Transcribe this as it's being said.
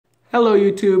Hello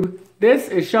YouTube, this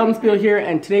is Sheldon Spiel here,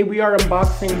 and today we are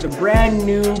unboxing the brand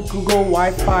new Google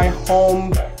Wi-Fi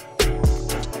home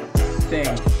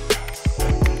thing.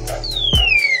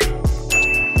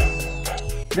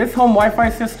 This home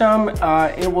Wi-Fi system,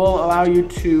 it will allow you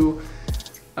to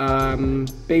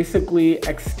basically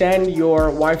extend your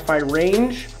Wi-Fi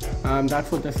range.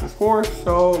 That's what this is for.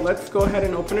 So let's go ahead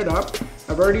and open it up.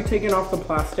 I've already taken off the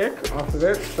plastic off of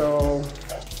it, so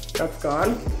that's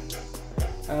gone.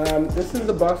 This is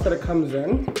the box that it comes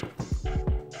in.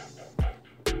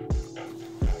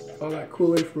 All that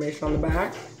cool information on the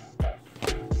back.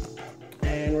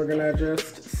 And we're gonna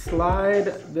just slide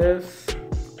this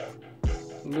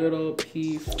little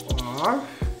piece off.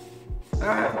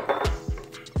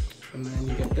 And then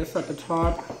you get this at the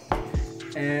top.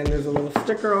 And there's a little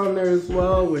sticker on there as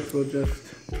well, which we'll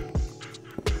just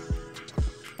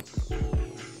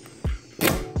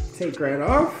take right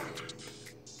off.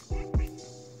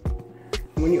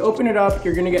 When you open it up,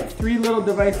 you're gonna get 3 little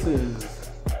devices.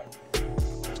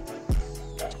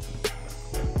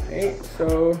 Okay,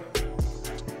 so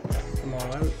come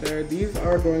all out there. These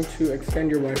are going to extend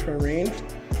your Wi-Fi range.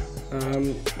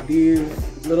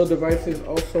 These little devices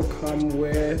also come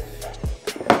with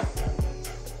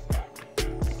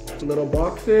little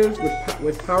boxes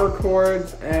with power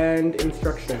cords and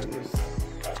instructions.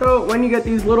 So when you get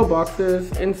these little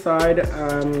boxes inside,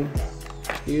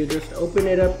 you just open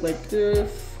it up like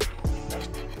this,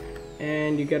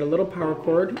 and you get a little power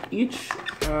cord. Each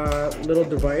little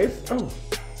device,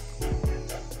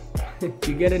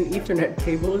 you get an Ethernet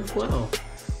cable as well.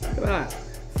 Look at that.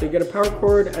 So you get a power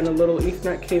cord and a little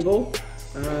Ethernet cable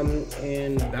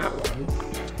in that one.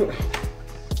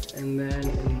 And then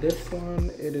in this one,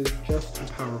 it is just a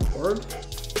power cord.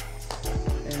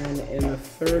 And in the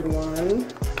third one,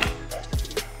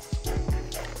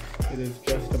 it is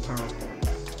just a power cord.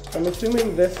 I'm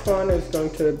assuming this one is going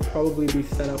to probably be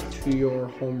set up to your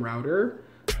home router,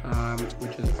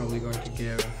 which is probably going to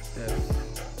give this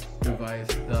device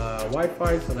the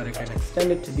Wi-Fi so that it can extend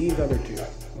it to these other two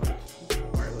ones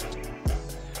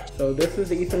wirelessly. So this is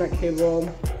the Ethernet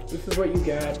cable, this is what you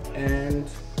get, and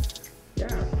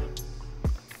yeah.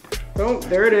 So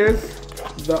there it is,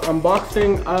 the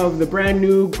unboxing of the brand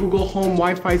new Google Home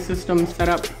Wi-Fi system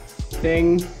setup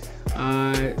thing.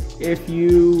 If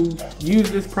you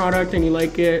use this product and you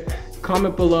like it,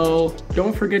 comment below.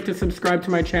 Don't forget to subscribe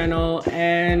to my channel,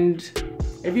 and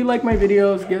if you like my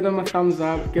videos, give them a thumbs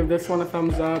up. Give this one a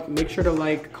thumbs up. Make sure to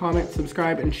like, comment,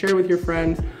 subscribe, and share with your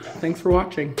friends. Thanks for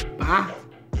watching. Bye.